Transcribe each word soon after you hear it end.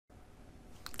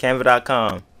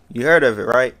Canva.com. You heard of it,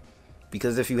 right?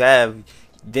 Because if you have,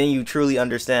 then you truly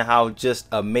understand how just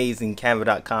amazing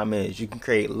Canva.com is. You can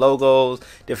create logos,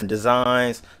 different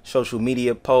designs, social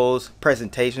media posts,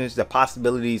 presentations. The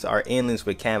possibilities are endless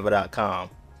with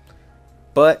Canva.com.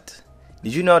 But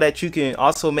did you know that you can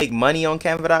also make money on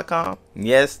Canva.com?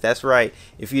 Yes, that's right.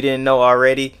 If you didn't know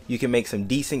already, you can make some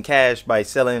decent cash by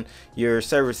selling your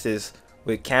services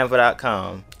with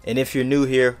Canva.com. And if you're new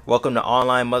here, welcome to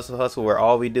Online Muscle Hustle, where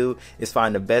all we do is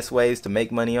find the best ways to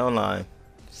make money online.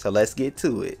 So let's get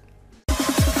to it.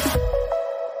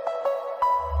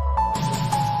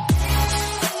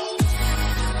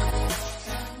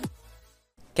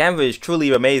 Canva is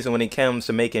truly amazing when it comes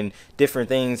to making different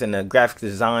things in the graphic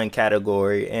design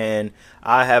category, and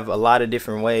I have a lot of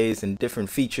different ways and different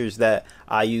features that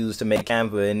I use to make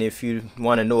Canva. And if you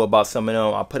want to know about some of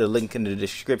them, I'll put a link in the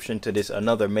description to this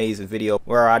another amazing video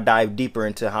where I dive deeper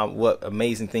into what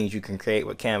amazing things you can create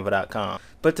with Canva.com.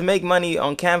 But to make money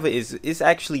on Canva it's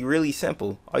actually really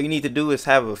simple. All you need to do is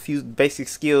have a few basic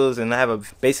skills and have a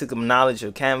basic knowledge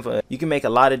of Canva. You can make a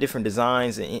lot of different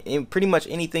designs and pretty much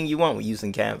anything you want with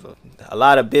using Canva. A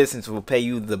lot of business will pay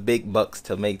you the big bucks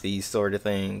to make these sort of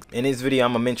things. In this video,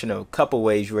 I'm gonna mention a couple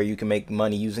ways where you can make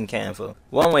money using Canva.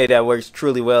 One way that works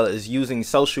truly well is using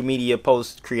social media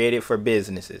posts created for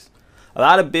businesses. A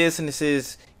lot of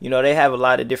businesses, they have a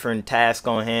lot of different tasks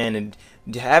on hand,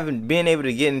 and being able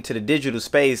to get into the digital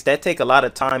space, that take a lot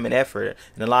of time and effort,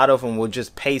 and a lot of them will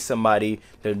just pay somebody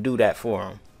to do that for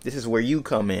them. This is where you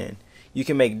come in. You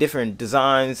can make different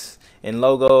designs and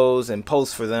logos and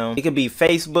posts for them. It could be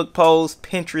Facebook posts,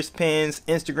 Pinterest pins,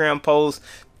 Instagram posts,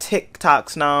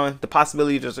 TikToks. Now the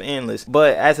possibilities are endless.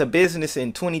 But as a business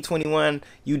in 2021,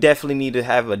 you definitely need to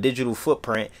have a digital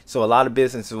footprint. So a lot of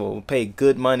businesses will pay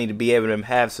good money to be able to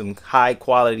have some high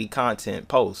quality content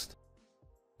post.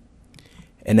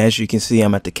 And as you can see,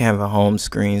 I'm at the Canva home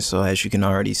screen. So as you can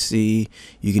already see,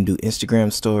 you can do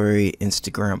Instagram story,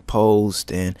 Instagram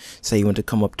post, and say you want to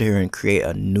come up there and create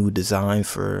a new design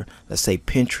for, let's say,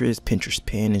 Pinterest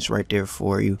pin is right there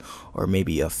for you, or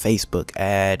maybe a Facebook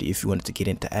ad. If you wanted to get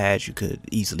into ads, you could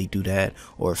easily do that,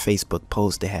 or a Facebook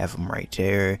post, they have them right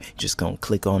there. Just gonna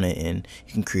click on it and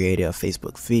you can create a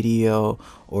Facebook video,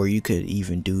 or you could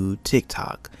even do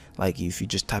TikTok. Like if you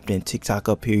just typed in TikTok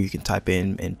up here, you can type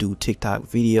in and do TikTok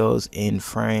videos in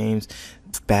frames,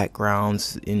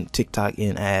 backgrounds in TikTok,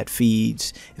 in ad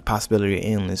feeds. The possibility are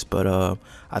endless. But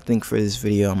I think for this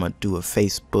video, I'm gonna do a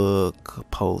Facebook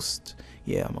post.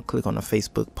 Yeah, I'm gonna click on a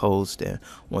Facebook post, and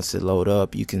once it load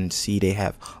up, you can see they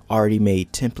have already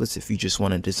made templates if you just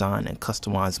want to design and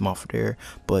customize them off of there.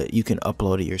 But you can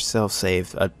upload it yourself. Say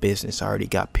if a business already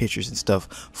got pictures and stuff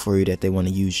for you that they want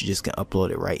to use, you just can upload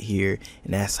it right here,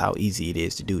 and that's how easy it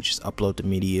is to do. Just upload the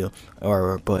media.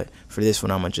 But for this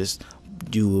one, I'm gonna just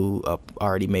do a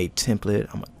already made template.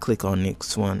 I'm gonna click on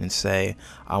next one and say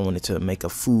I wanted to make a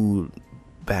food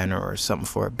banner or something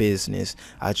for a business.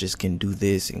 I just can do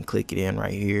this and click it in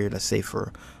right here. Let's say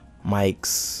for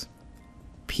Mike's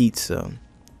Pizza.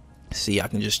 See, I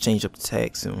can just change up the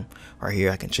text, and right here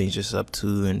I can change this up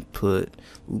to and put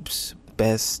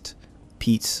best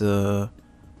pizza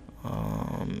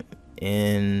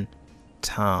in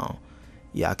town.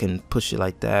 Yeah, I can push it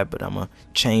like that, but I'm gonna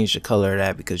change the color of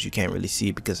that because you can't really see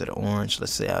it because of the orange.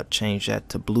 Let's say I'll change that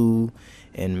to blue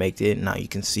and make it, now you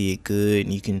can see it good,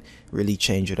 and you can really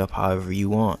change it up however you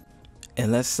want.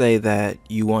 And let's say that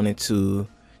you wanted to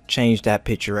change that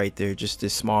picture right there, just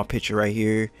this small picture right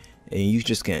here, and you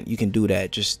can do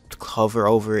that. Just hover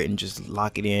over it and just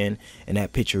lock it in, and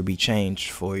that picture will be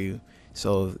changed for you.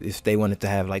 So if they wanted to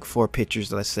have like 4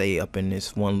 pictures, let's say, up in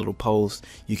this one little post,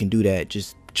 you can do that.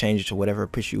 Just change it to whatever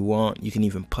picture you want. You can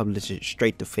even publish it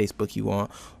straight to Facebook you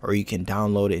want, or you can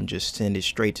download it and just send it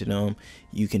straight to them.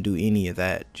 You can do any of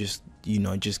that. Just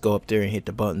just go up there and hit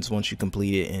the buttons once you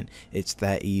complete it, and it's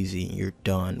that easy. You're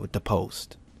done with the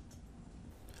post.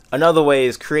 Another way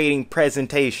is creating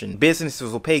presentation.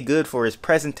 Businesses will pay good for is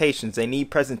presentations. They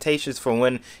need presentations for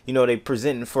when they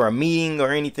presenting for a meeting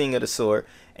or anything of the sort.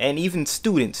 And even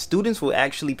students will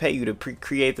actually pay you to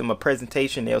create them a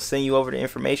presentation. They'll send you over the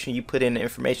information. You put in the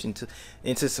information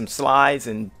into some slides,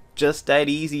 and just that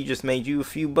easy, just made you a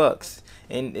few bucks.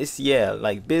 And it's, yeah,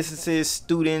 like businesses,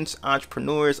 students,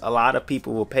 entrepreneurs, a lot of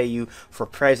people will pay you for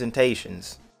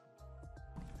presentations.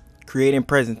 Creating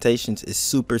presentations is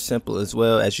super simple as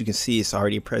well. As you can see, it's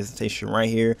already a presentation right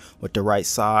here with the right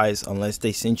size. Unless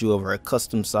they send you over a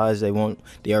custom size they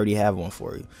already have one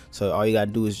for you. So all you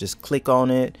gotta do is just click on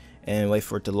it and wait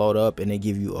for it to load up, and they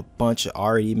give you a bunch of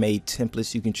already made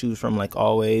templates you can choose from, like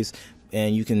always.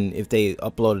 and you can, if they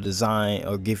upload a design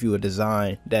or give you a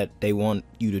design that they want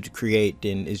you to create,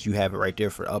 then you have it right there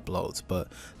for uploads.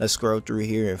 But let's scroll through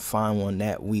here and find one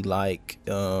that we like.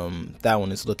 That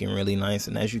one is looking really nice,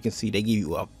 and as you can see, they give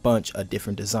you a bunch of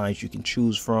different designs you can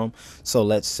choose from. So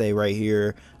let's say right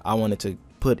here I wanted to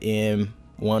put in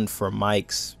one for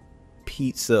Mike's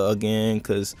Pizza again,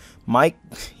 because Mike,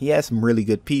 he has some really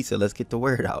good pizza. Let's get the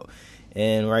word out.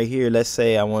 And right here, let's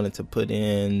say I wanted to put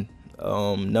in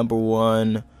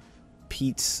 #1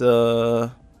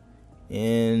 pizza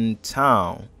in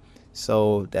town.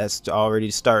 So that's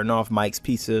already starting off Mike's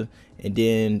Pizza, and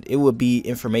then it would be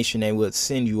information they would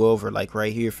send you over, like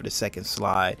right here for the second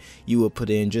slide. You would put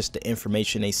in just the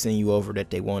information they send you over that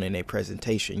they want in their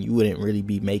presentation. You wouldn't really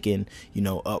be making, you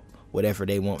know, up whatever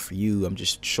they want for you. I'm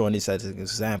just showing this as an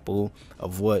example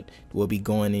of what will be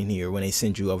going in here when they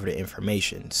send you over the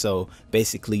information. So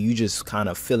basically you just kind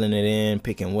of filling it in,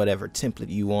 picking whatever template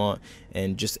you want,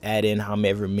 and just add in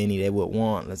however many they would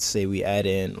want. Let's say we add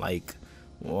in like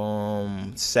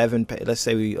 7, let's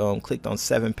say we clicked on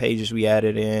 7 pages, we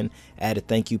added in, add a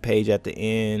thank you page at the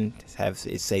end, have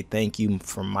it say thank you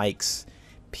from Mike's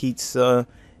Pizza,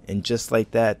 and just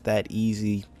like that, that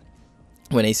easy.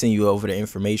 When they send you over the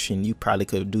information, you probably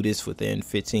could do this within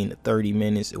 15 to 30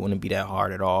 minutes. It wouldn't be that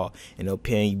hard at all, and they'll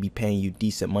be paying you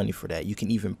decent money for that. You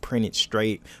can even print it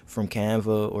straight from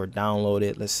Canva or download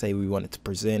it. Let's say we wanted to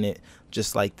present it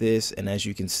just like this, and as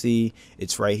you can see,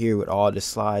 it's right here with all the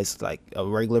slides like a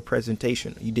regular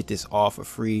presentation. You did this all for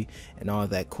free and all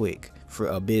that quick for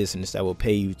a business that will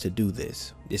pay you to do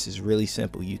this. This is really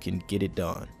simple. You can get it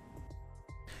done.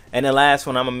 And the last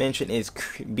one I'm gonna mention is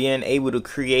being able to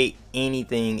create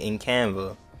anything in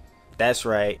Canva. That's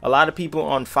right. A lot of people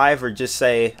on Fiverr just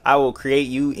say, I will create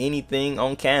you anything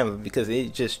on Canva, because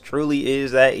it just truly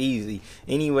is that easy.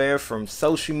 Anywhere from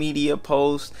social media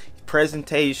posts,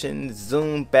 presentations,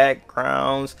 zoom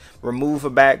backgrounds, remove a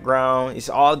background. It's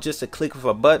all just a click of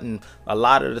a button a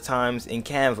lot of the times in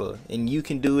Canva. And you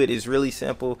can do it. It's really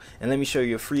simple. And let me show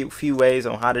you a few ways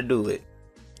on how to do it.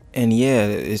 And yeah,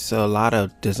 it's a lot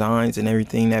of designs and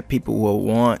everything that people will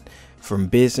want from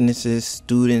businesses,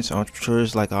 students,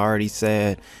 entrepreneurs, like I already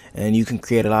said. And you can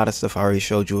create a lot of stuff. I already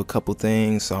showed you a couple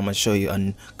things, so I'm gonna show you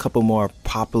a couple more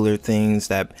popular things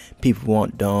that people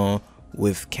want done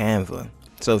with Canva.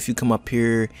 So if you come up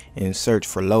here and search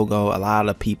for logo, a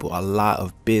lot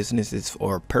of businesses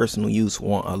or personal use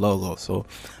want a logo. So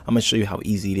I'm gonna show you how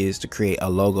easy it is to create a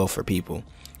logo for people.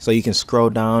 So you can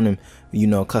scroll down and, you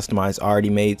know, customize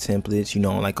already made templates. You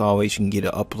know, like always, you can get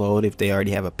an upload if they already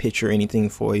have a picture or anything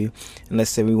for you. And let's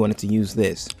say we wanted to use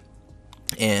this.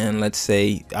 And let's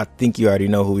say, I think you already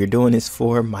know who we're doing this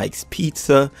for, Mike's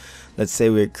Pizza. Let's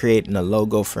say we're creating a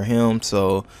logo for him.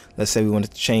 So let's say we wanted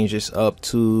to change this up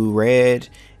to red,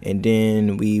 and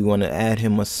then we want to add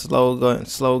him a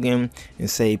slogan and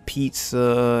say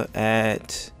pizza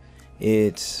at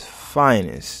its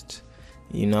finest.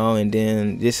 You know, and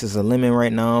then this is a lemon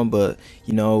right now, but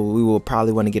you know, we will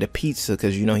probably want to get a pizza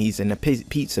because, you know, he's in the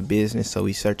pizza business. So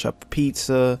we search up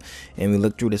pizza and we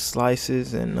look through the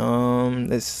slices, and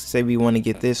let's say we want to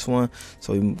get this one.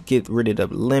 So we get rid of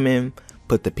the lemon,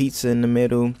 put the pizza in the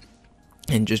middle,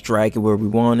 and just drag it where we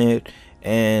want it.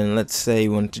 And let's say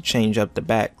we wanted to change up the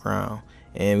background,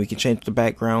 and we can change the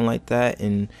background like that,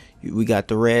 and we got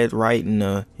the red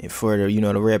writing for the, you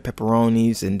know, the red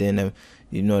pepperonis, and then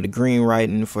you know, the green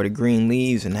writing for the green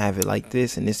leaves, and have it like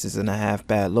this. And this isn't a half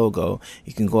bad logo.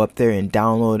 You can go up there and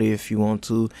download it if you want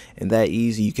to, and that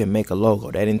easy you can make a logo.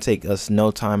 That didn't take us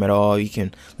no time at all. You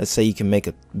can, let's say you can make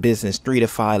a business 3 to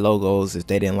 5 logos if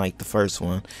they didn't like the first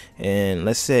one. And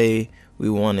let's say we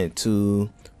wanted to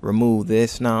remove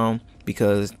this now,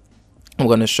 because I'm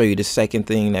going to show you the second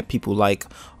thing that people like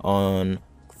on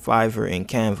Fiverr and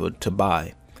Canva to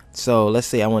buy. So let's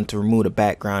say I want to remove the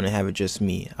background and have it just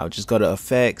me. I'll just go to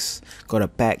effects, go to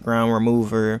background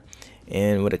remover,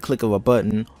 and with a click of a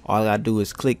button, all I gotta do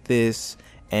is click this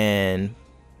and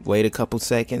wait a couple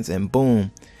seconds, and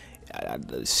boom,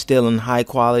 still in high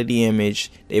quality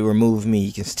image, they remove me.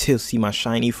 You can still see my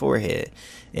shiny forehead.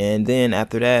 And then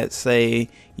after that, say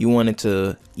you wanted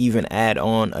to even add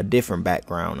on a different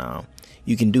background now.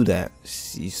 You can do that.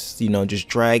 You know, just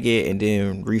drag it and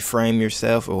then reframe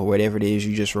yourself or whatever it is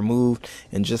you just removed,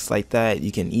 and just like that,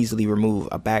 you can easily remove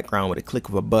a background with a click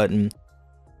of a button.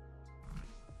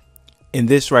 And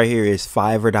this right here is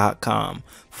Fiverr.com.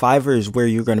 Fiverr is where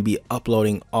you're going to be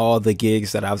uploading all the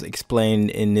gigs that I was explaining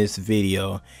in this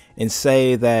video. And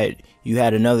say that you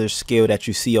had another skill that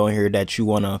you see on here that you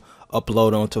want to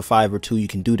upload onto Fiverr too, you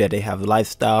can do that. They have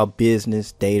lifestyle,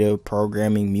 business, data,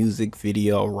 programming, music,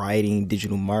 video, writing,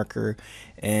 digital marketer,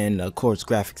 and of course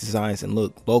graphic designs. And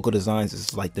look, logo designs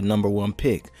is like the #1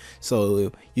 pick,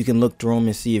 so you can look through them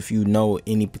and see if you know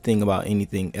anything about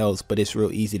anything else. But it's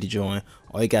real easy to join.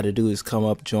 All you got to do is come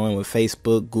up, join with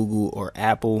Facebook, Google, or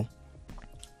Apple.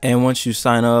 And once you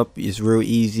sign up, it's real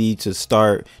easy to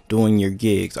start doing your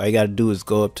gigs. All you got to do is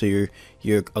go up to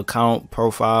your account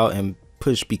profile and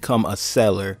push become a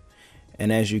seller.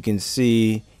 And as you can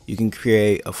see, you can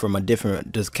create from a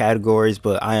different categories,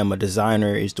 but I am a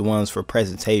designer is the ones for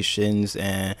presentations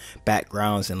and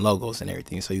backgrounds and logos and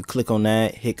everything. So you click on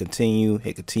that, hit continue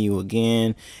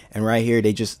again, and right here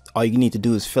they just, all you need to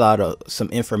do is fill out some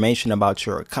information about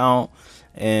your account.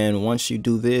 And once you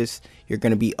do this, you're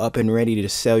going to be up and ready to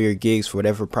sell your gigs for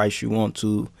whatever price you want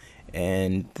to,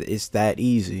 and it's that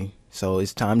easy. So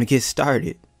it's time to get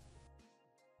started.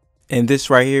 And this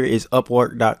right here is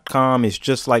Upwork.com. It's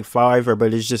just like Fiverr,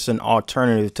 but it's just an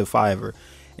alternative to Fiverr.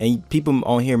 And people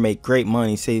on here make great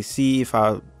money. See if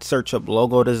I search up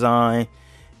logo design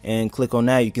and click on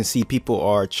that, you can see people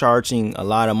are charging a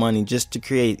lot of money just to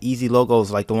create easy logos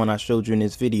like the one I showed you in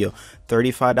this video.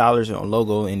 $35 on a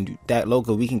logo, and that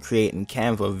logo we can create in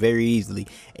Canva very easily.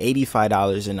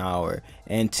 $85 an hour,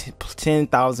 and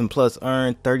 10,000 plus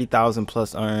earn, 30,000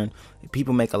 plus earn.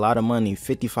 People make a lot of money.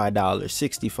 $55,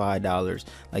 $65.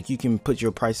 Like, you can put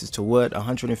your prices to what,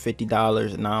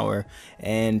 $150 an hour,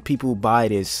 and people buy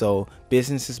this. So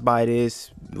businesses buy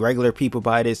this, regular people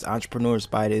buy this, entrepreneurs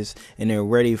buy this, and they're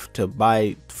ready to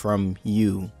buy from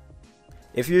you.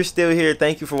 If you're still here,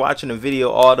 thank you for watching the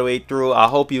video all the way through. I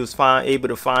hope you was able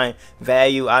to find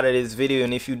value out of this video,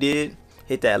 and if you did,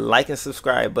 hit that like and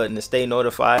subscribe button to stay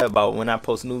notified about when I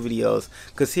post new videos.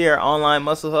 Because here at Online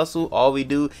Muscle Hustle, all we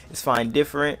do is find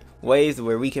different ways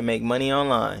where we can make money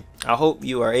online. I hope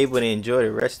you are able to enjoy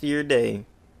the rest of your day.